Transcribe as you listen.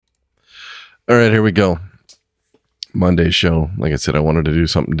All right, here we go. Monday show. Like I said, I wanted to do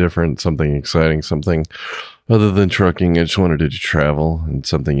something different, something exciting, something other than trucking. I just wanted to do travel and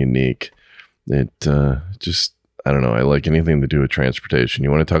something unique. It just, I don't know. I like anything to do with transportation.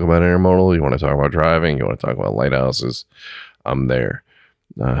 You want to talk about intermodal? You want to talk about driving? You want to talk about lighthouses? I'm there.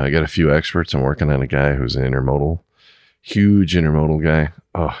 I got a few experts. I'm working on a guy who's an intermodal, huge intermodal guy.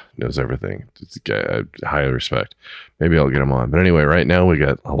 Oh, knows everything. It's a guy I highly respect. Maybe I'll get him on. But anyway, right now we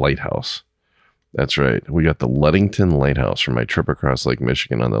got a lighthouse. That's right. We got the Ludington Lighthouse from my trip across Lake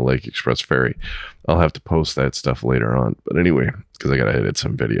Michigan on the Lake Express Ferry. I'll have to post that stuff later on. But anyway, because I got to edit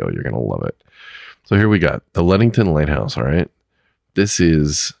some video, you're going to love it. So here we got the Ludington Lighthouse, all right? This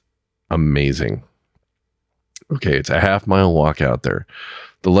is amazing. Okay, it's a half-mile walk out there.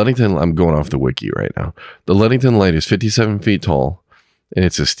 The Ludington, I'm going off the wiki right now. The Ludington Light is 57 feet tall, and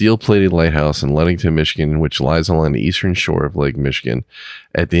it's a steel-plated lighthouse in Ludington, Michigan, which lies along the eastern shore of Lake Michigan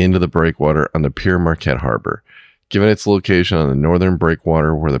at the end of the breakwater on the Pere Marquette Harbor. Given its location on the northern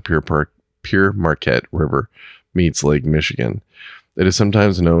breakwater where the Pere Marquette River meets Lake Michigan, it is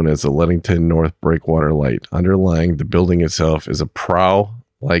sometimes known as the Ludington North Breakwater Light. Underlying the building itself is a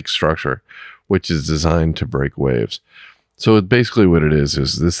prow-like structure, which is designed to break waves. So basically what it is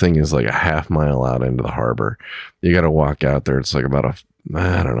this thing is like a half mile out into the harbor. You got to walk out there. It's like about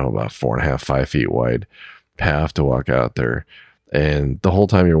about 4.5, 5 feet wide path to walk out there. And the whole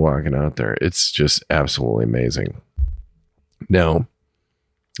time you're walking out there, it's just absolutely amazing. Now,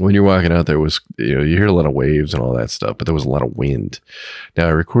 when you're walking out there, you hear a lot of waves and all that stuff, but there was a lot of wind. Now,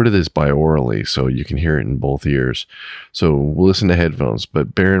 I recorded this binaurally, so you can hear it in both ears. So we'll listen to headphones,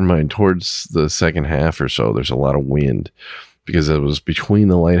 but bear in mind, towards the second half or so, there's a lot of wind because it was between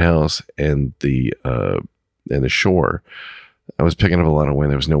the lighthouse and the shore. I was picking up a lot of wind.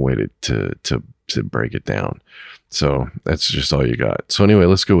 There was no way to break it down. So that's just all you got. So anyway,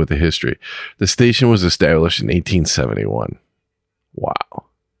 let's go with the history. The station was established in 1871. Wow.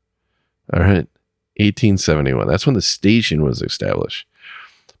 All right. 1871. That's when the station was established.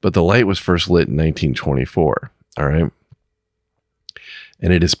 But the light was first lit in 1924. All right.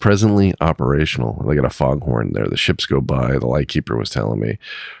 And it is presently operational. They got a foghorn there. The ships go by. The lightkeeper was telling me.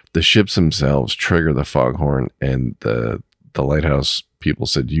 The ships themselves trigger the foghorn, and the lighthouse people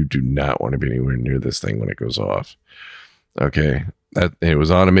said, you do not want to be anywhere near this thing when it goes off. Okay. It was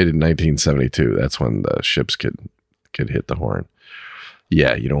automated in 1972. That's when the ships could hit the horn.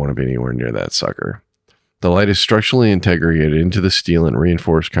 Yeah, you don't want to be anywhere near that sucker. The light is structurally integrated into the steel and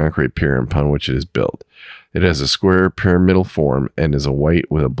reinforced concrete pier upon which it is built. It has a square pyramidal form and is a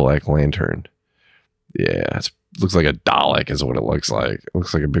white with a black lantern. Yeah, it looks like a Dalek is what it looks like. It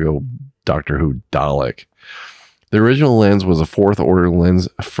looks like a big old Doctor Who Dalek. The original lens was a fourth order lens,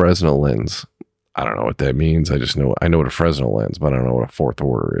 a Fresnel lens. I don't know what that means. I know what a Fresnel lens, but I don't know what a fourth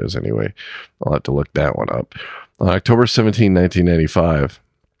order is anyway. I'll have to look that one up. On October 17, 1995,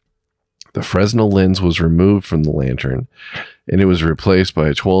 the Fresnel lens was removed from the lantern, and it was replaced by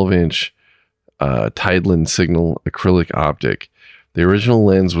a 12-inch Tideland Signal acrylic optic. The original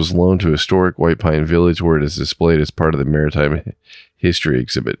lens was loaned to historic White Pine Village, where it is displayed as part of the Maritime History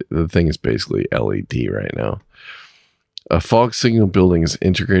exhibit. The thing is basically LED right now. A fog signal building is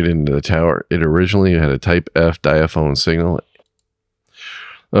integrated into the tower. It originally had a Type F diaphone signal.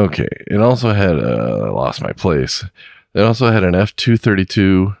 Okay, it also had, I lost my place. It also had an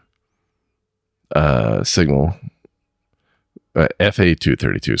F232 signal.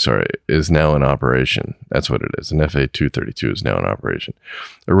 FA232, sorry, is now in operation. That's what it is. An FA232 is now in operation.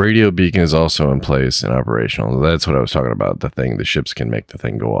 A radio beacon is also in place and operational. That's what I was talking about, the thing. The ships can make the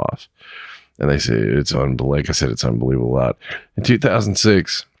thing go off. And they say like I said, it's unbelievable lot. In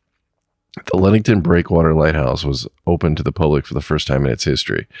 2006, the Ludington Breakwater Lighthouse was opened to the public for the first time in its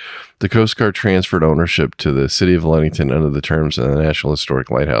history. The Coast Guard transferred ownership to the City of Ludington under the terms of the National Historic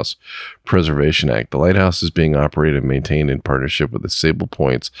Lighthouse Preservation Act. The lighthouse is being operated and maintained in partnership with the Sable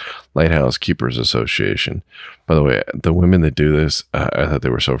Points Lighthouse Keepers Association. By the way, the women that do this, I thought they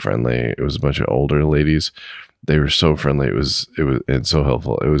were so friendly. It was a bunch of older ladies. They were so friendly. It was and so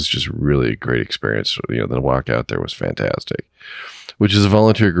helpful. It was just really a great experience. The walk out there was fantastic. Which is a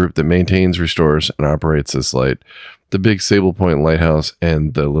volunteer group that maintains, restores, and operates this light, the big Sable Point Lighthouse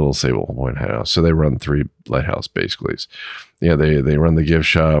and the little Sable Point Lighthouse. So they run 3 lighthouse basically. They run the gift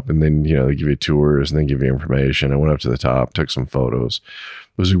shop, and then they give you tours and then give you information. I went up to the top, took some photos.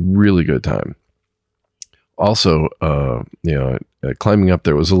 It was a really good time. Also, climbing up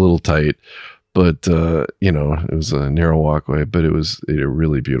there was a little tight. But, it was a narrow walkway, but it was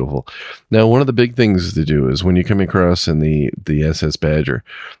really beautiful. Now, one of the big things to do is when you come across in the SS Badger,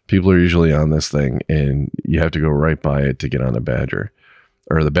 people are usually on this thing, and you have to go right by it to get on the Badger.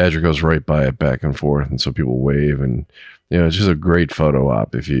 or the badger goes right by it back and forth, and so people wave, and it's just a great photo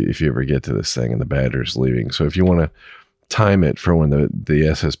op if you ever get to this thing and the badger's leaving. So if you want to time it for when the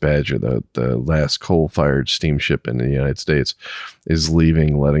SS Badger, the last coal-fired steamship in the United States, is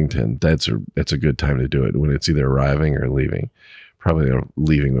leaving Ludington, that's a good time to do it, when it's either arriving or leaving. Probably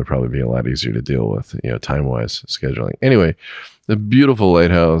leaving would probably be a lot easier to deal with, time-wise, scheduling. Anyway, the beautiful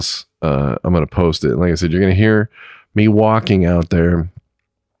lighthouse, I'm going to post it. And like I said, you're going to hear me walking out there.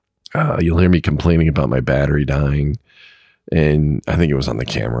 You'll hear me complaining about my battery dying. And I think it was on the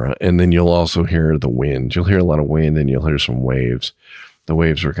camera. And then you'll also hear the wind. You'll hear a lot of wind, and you'll hear some waves. The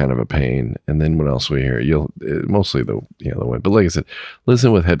waves were kind of a pain. And then what else we hear? Mostly the wind. But like I said,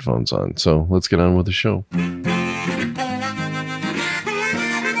 listen with headphones on. So let's get on with the show.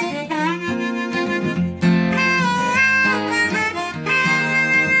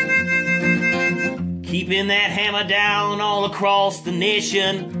 Keeping that hammer down all across the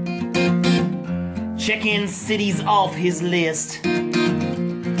nation. Checking cities off his list.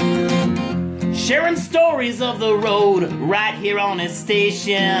 Sharing stories of the road right here on his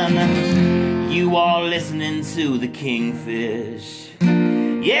station. You are listening to the Kingfish.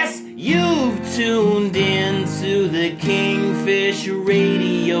 Yes, you've tuned in to the Kingfish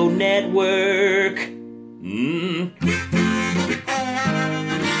Radio Network.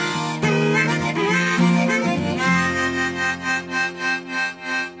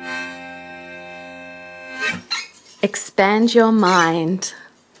 Expand your mind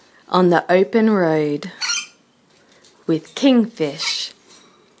on the open road with Kingfish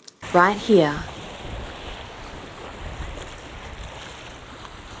right here.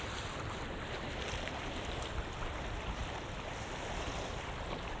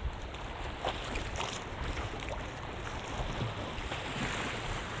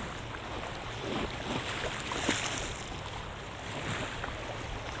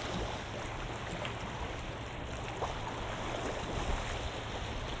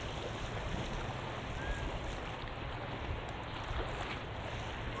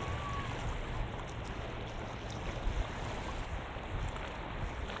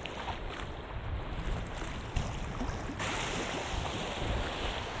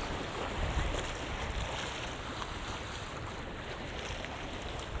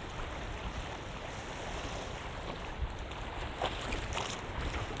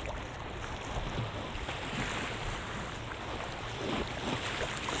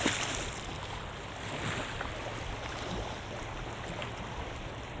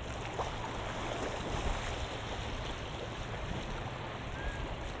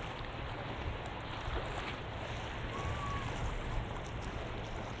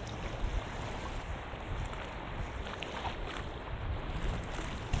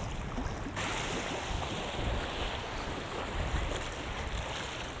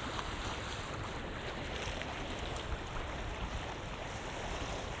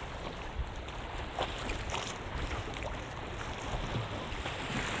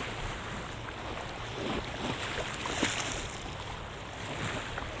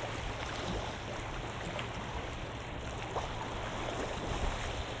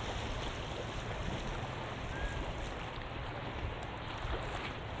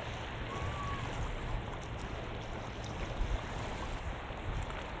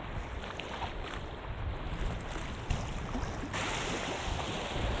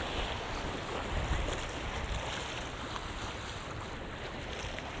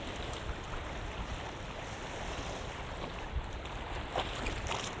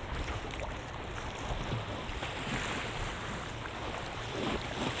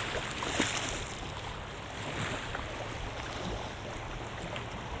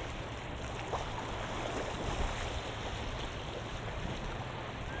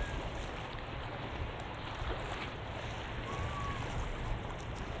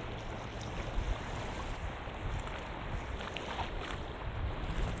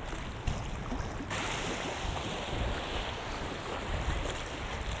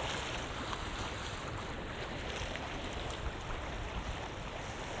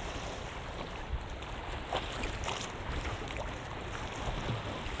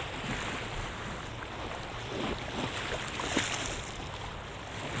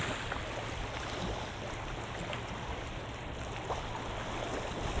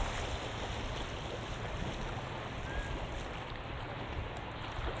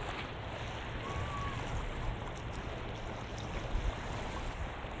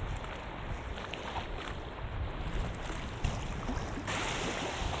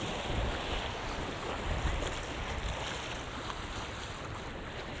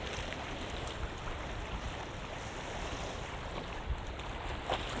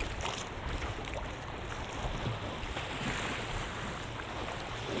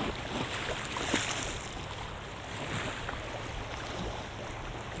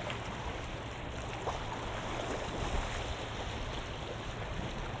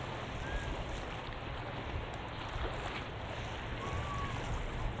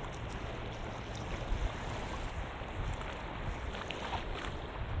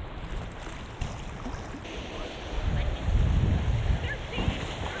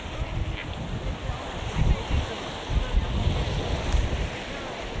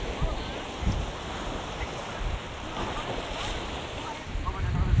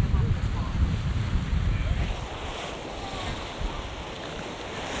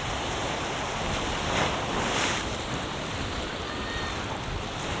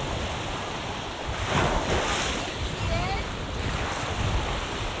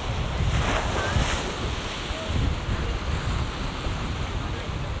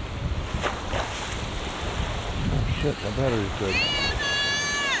 Shit, my battery's dead.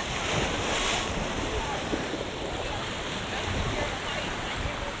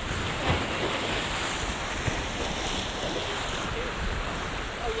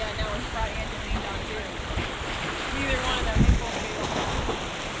 Oh yeah, no, it's brought Angelina down too. Neither one of them is going to be able to.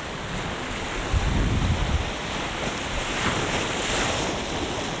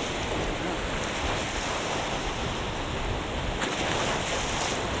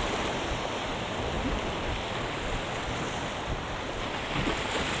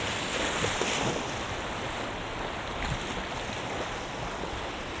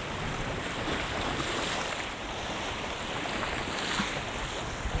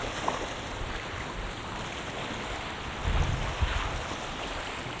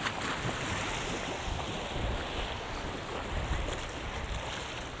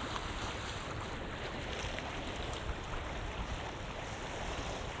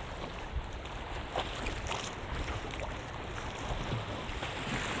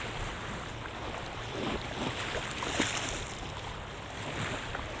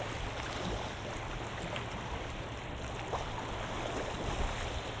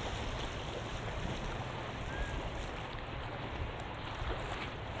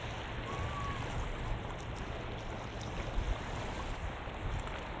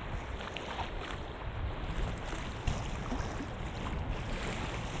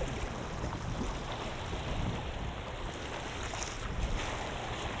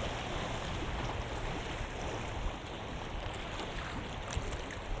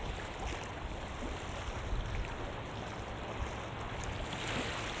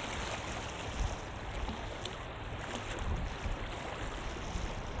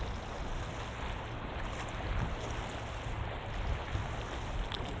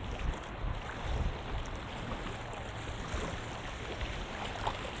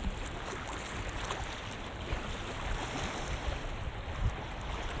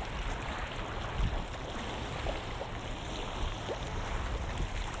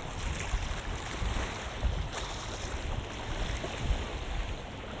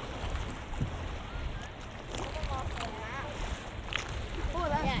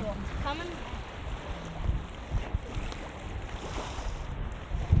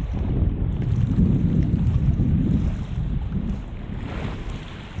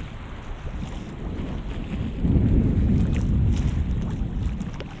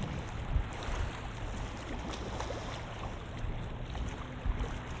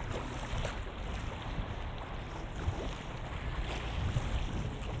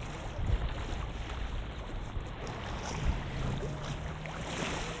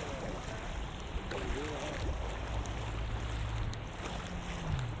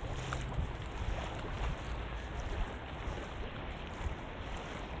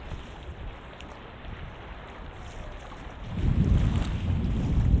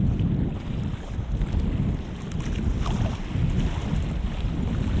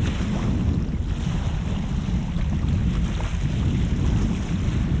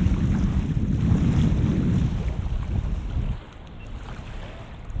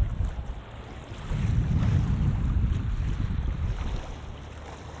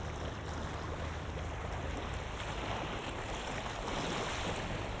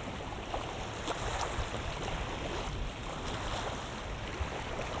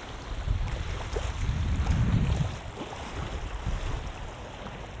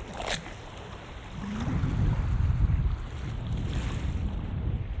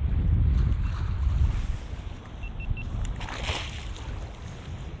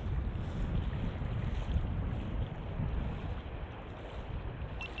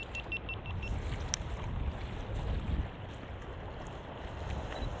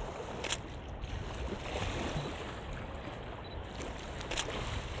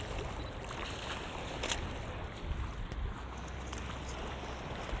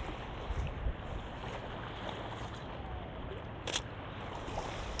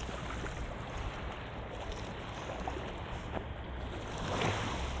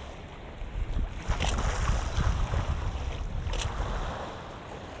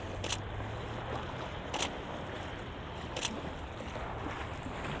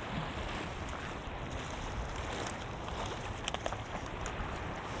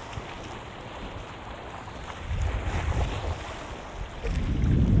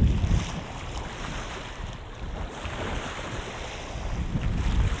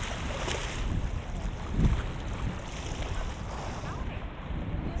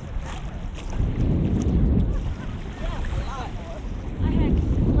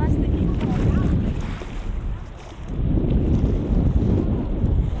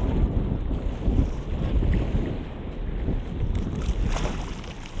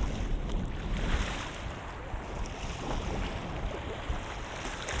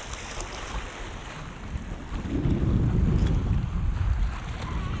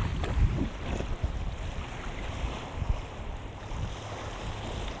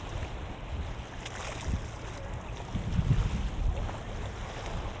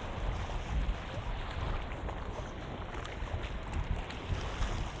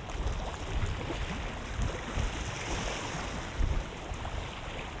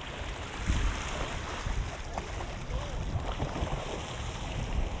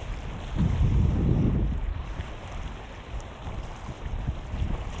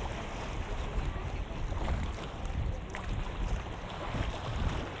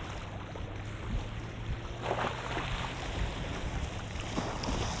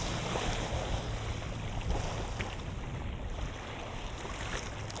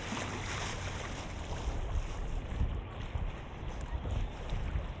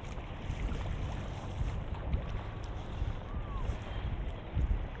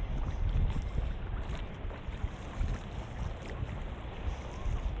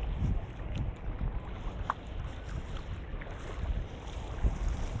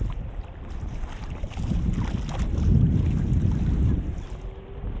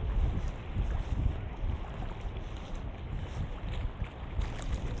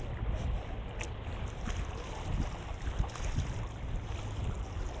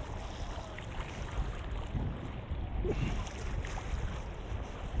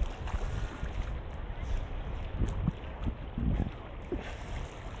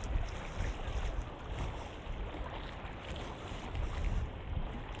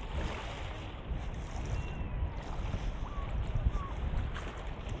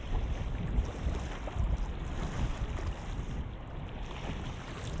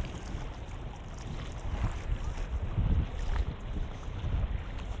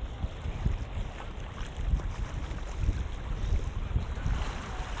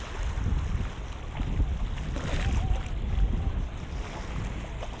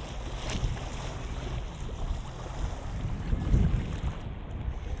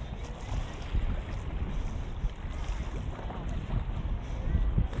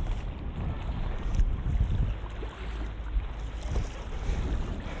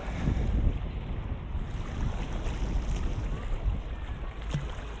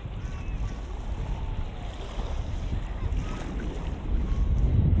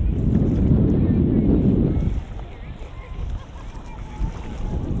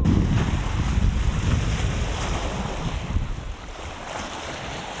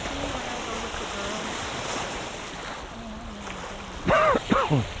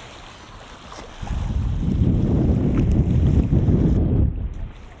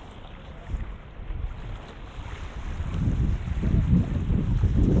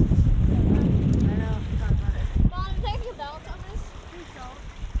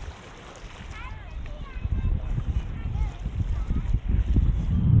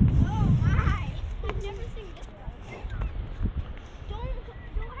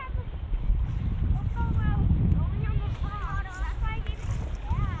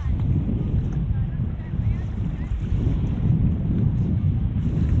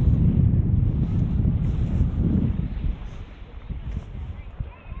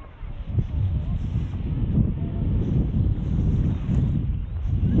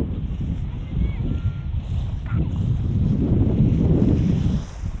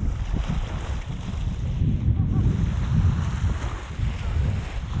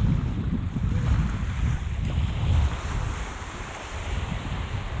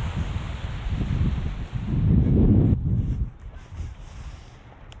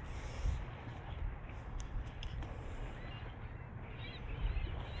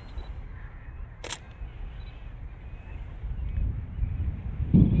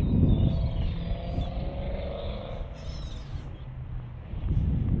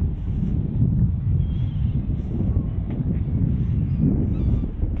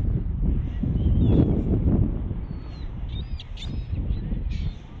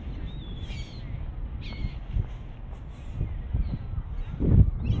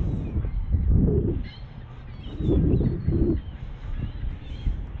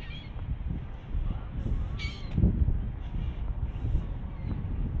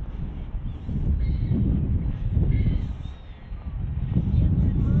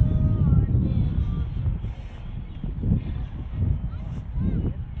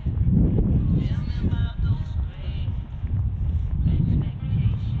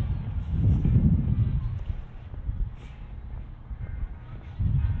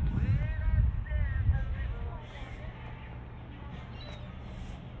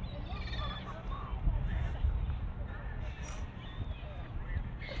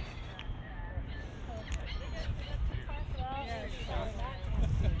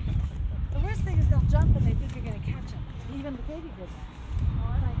 jump and they think you're going to catch them. Even the baby did that.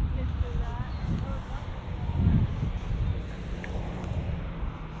 Oh, I like kids do that.